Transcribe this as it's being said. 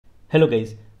Hello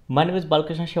guys, my name is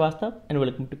Balkrishna Srivastava and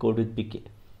welcome to Code with BK.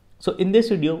 So in this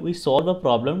video, we solve a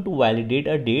problem to validate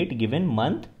a date given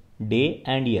month, day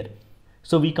and year.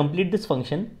 So we complete this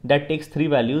function that takes three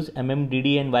values mm,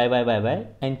 dd and yy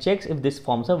and checks if this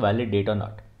forms a valid date or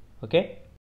not. Okay.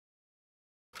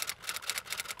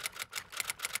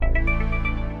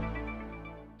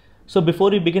 So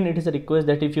before we begin, it is a request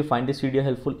that if you find this video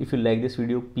helpful, if you like this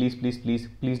video, please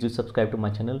do subscribe to my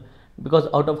channel, because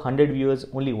out of 100 viewers,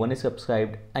 only one is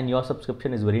subscribed and your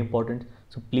subscription is very important.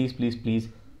 So please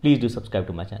do subscribe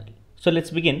to my channel. So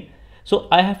let's begin. So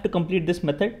I have to complete this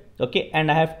method, okay,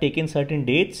 and I have taken certain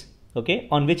dates, okay,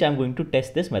 on which I'm going to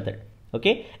test this method,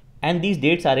 okay, and these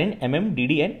dates are in mm,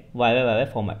 dd and yy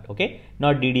format, okay,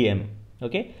 not ddm,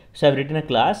 okay. So I've written a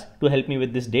class to help me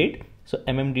with this date. So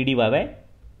mm, dd, yy,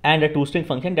 and a toString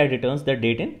function that returns the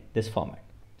date in this format.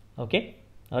 Okay,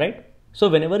 all right. So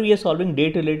whenever we are solving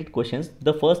date related questions,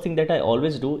 the first thing that I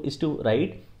always do is to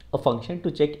write a function to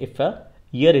check if a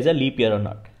year is a leap year or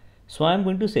not. So I'm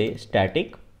going to say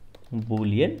static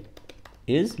boolean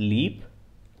is leap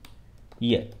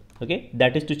year. Okay,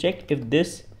 that is to check if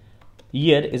this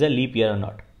year is a leap year or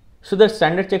not. So the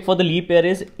standard check for the leap year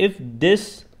is if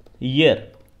this year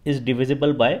is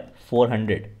divisible by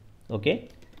 400, okay,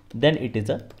 then it is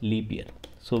a leap year.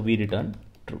 So we return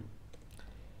true.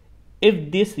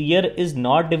 If this year is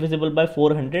not divisible by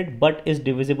 400 but is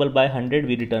divisible by 100,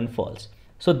 we return false.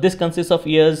 So this consists of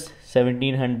years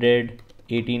 1700,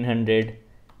 1800,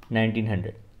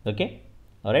 1900. Okay,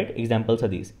 all right, examples are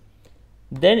these.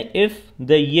 Then if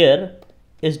the year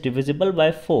is divisible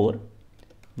by 4,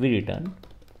 we return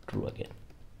true again.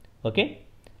 Okay,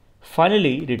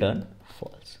 finally return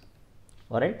false.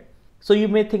 All right. So you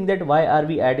may think that why are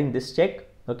we adding this check?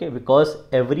 Okay, because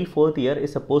every fourth year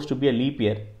is supposed to be a leap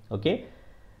year. Okay,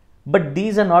 but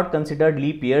these are not considered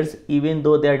leap years even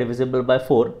though they are divisible by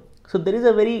 4. So there is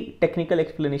a very technical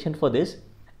explanation for this,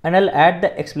 and I'll add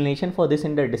the explanation for this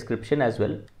in the description as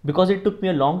well, because it took me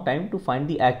a long time to find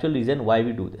the actual reason why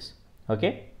we do this.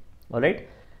 Okay, all right.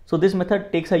 So this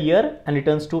method takes a year and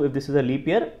returns true if this is a leap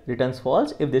year, returns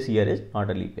false if this year is not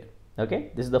a leap year.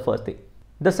 Okay, this is the first thing.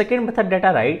 The second method that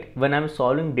I write when I'm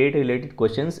solving date related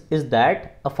questions is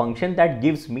that a function that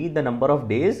gives me the number of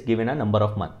days given a number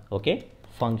of month. Okay,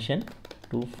 function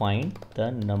to find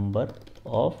the number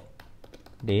of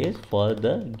days for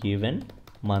the given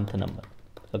month number.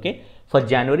 Okay, for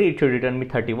January it should return me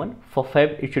 31, for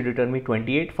Feb it should return me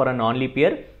 28, for a non-leap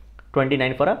year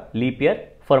 29, for a leap year,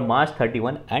 for March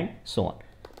 31, and so on.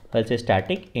 I'll say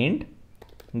static int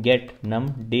get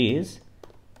num days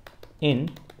in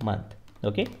month.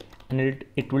 Okay, and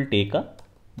it will take a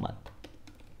month.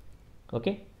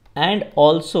 Okay, and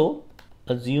also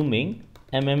assuming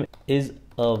mm is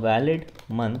a valid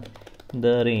month in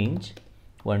the range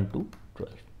 1 to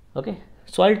 12. Okay,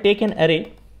 so I'll take an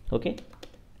array, okay,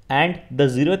 and the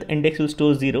 0th index will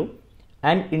store 0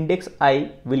 and index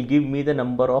I will give me the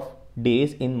number of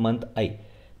days in month I.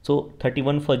 So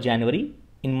 31 for January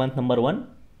in month number 1,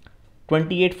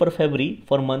 28 for February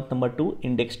for month number 2,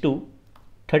 index 2,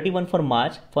 31 for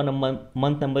March for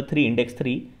month number 3, index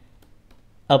 3,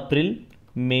 April,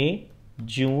 May,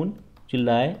 June,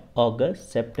 July,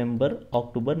 August, September,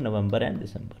 October, November and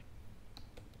December.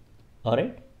 All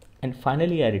right, and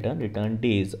finally I return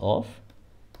days of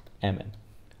mm.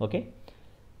 Okay,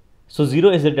 so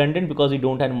 0 is redundant because we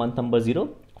don't have month number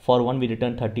 0. For 1 we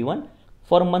return 31.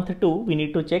 For month 2 we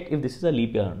need to check if this is a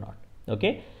leap year or not.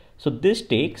 Okay, so this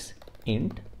takes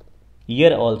int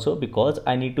year also because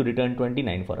I need to return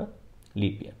 29 for a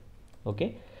leap year.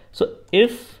 Okay, so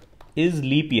if is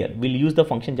leap year, we'll use the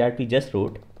function that we just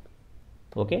wrote.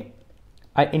 Okay,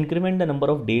 I increment the number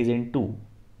of days in 2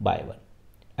 by 1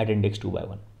 at index 2 by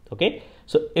 1. Okay,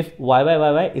 so if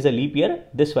yy is a leap year,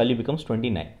 this value becomes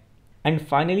 29, and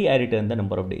finally I return the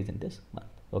number of days in this month.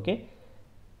 Okay,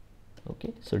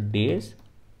 okay, so days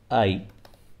I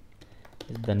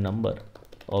is the number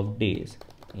of days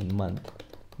in month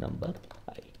number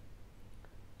I.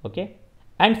 Okay,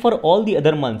 and for all the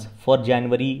other months, for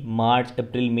January, March,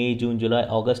 April, May, June, July,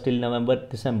 August till November,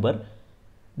 December,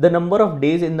 the number of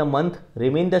days in the month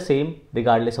remain the same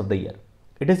regardless of the year.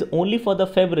 It is only for the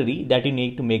February that you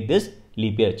need to make this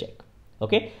leap year check.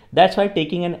 Okay, that's why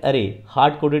taking an array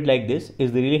hard coded like this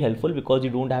is really helpful, because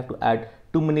you don't have to add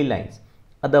too many lines.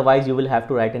 Otherwise you will have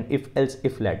to write an if else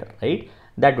if ladder, right?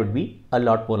 That would be a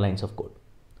lot more lines of code.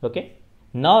 Okay,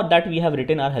 now that we have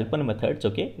written our helper methods,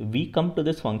 okay, we come to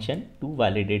this function to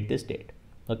validate this date.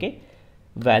 Okay,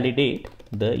 validate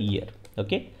the year.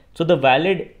 Okay, so the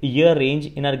valid year range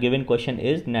in our given question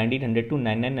is 1900 to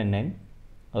 9999.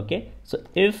 Okay, so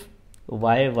if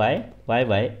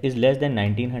YY is less than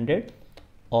 1900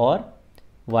 or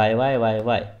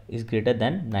YY is greater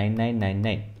than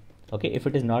 9999. Okay, if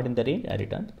it is not in the range, I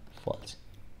return false,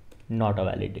 not a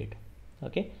valid date.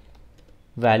 Okay,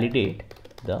 validate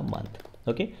the month.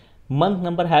 Okay, month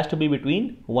number has to be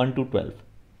between 1 to 12.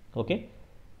 Okay,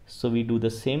 so we do the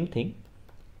same thing.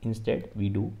 Instead we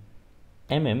do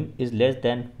is less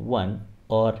than 1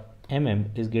 or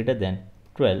is greater than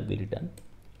 12, we return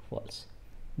false.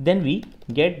 Then we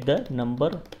get the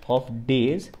number of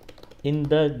days in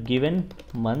the given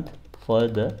month for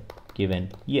the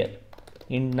given year.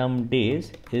 In num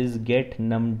days is get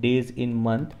num days in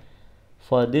month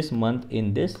for this month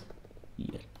in this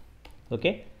year.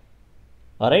 Okay,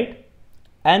 all right,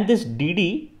 and this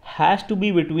dd has to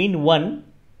be between 1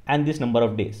 and this number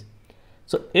of days.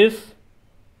 So if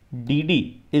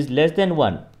dd is less than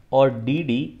 1 or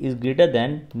dd is greater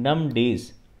than num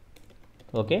days,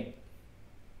 okay,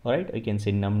 all right, we can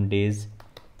say num days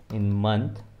in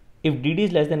month. If dd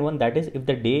is less than 1, that is if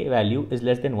the day value is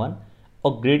less than 1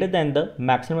 or greater than the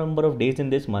maximum number of days in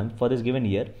this month for this given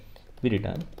year, we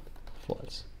return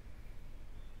false.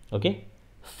 Okay,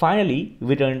 finally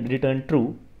we return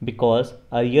true because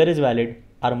our year is valid,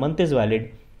 our month is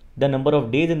valid, the number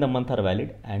of days in the month are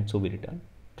valid, and so we return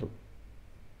true.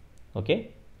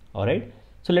 Okay, all right,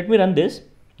 so let me run this.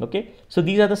 Okay, so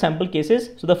these are the sample cases.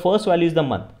 So the first value is the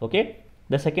month, okay,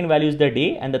 the second value is the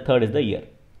day, and the third is the year.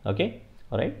 Okay,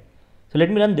 all right, so let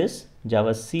me run this.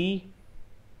 Java C,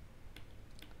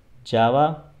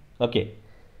 Java. Okay,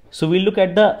 so we look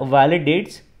at the valid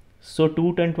dates. So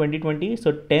 2/10/2020,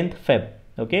 so 10th Feb.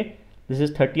 Okay, this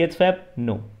is 30th Feb,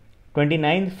 no.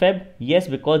 29th Feb, yes,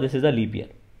 because this is a leap year.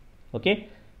 Okay,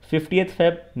 50th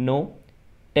Feb, no.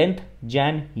 10th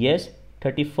Jan, yes.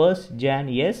 31st Jan,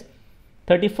 yes.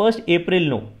 31st April,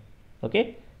 no.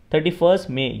 Okay, 31st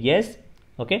May, yes.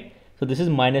 Okay, so this is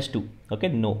 -2. Okay,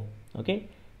 no. Okay,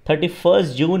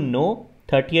 31st June, no.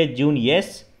 30th June,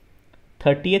 yes.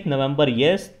 30th November,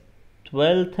 yes.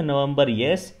 12th November,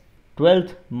 yes.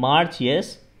 12th March,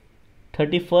 yes.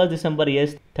 31st December,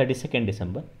 yes. 32nd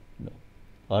December, no.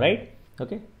 All right,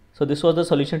 okay, so this was the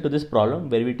solution to this problem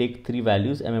where we take three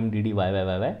values dd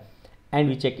yy and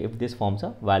we check if this forms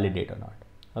a valid date or not.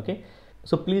 Okay,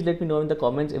 so please let me know in the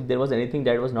comments if there was anything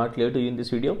that was not clear to you in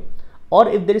this video, or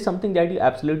if there is something that you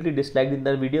absolutely disliked in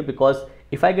the video, because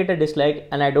if I get a dislike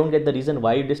and I don't get the reason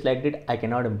why you disliked it, I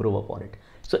cannot improve upon it.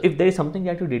 So if there is something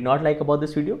that you did not like about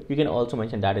this video, you can also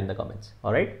mention that in the comments.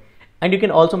 All right, and you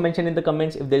can also mention in the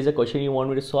comments if there is a question you want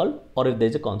me to solve or if there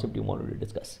is a concept you want me to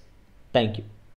discuss. Thank you.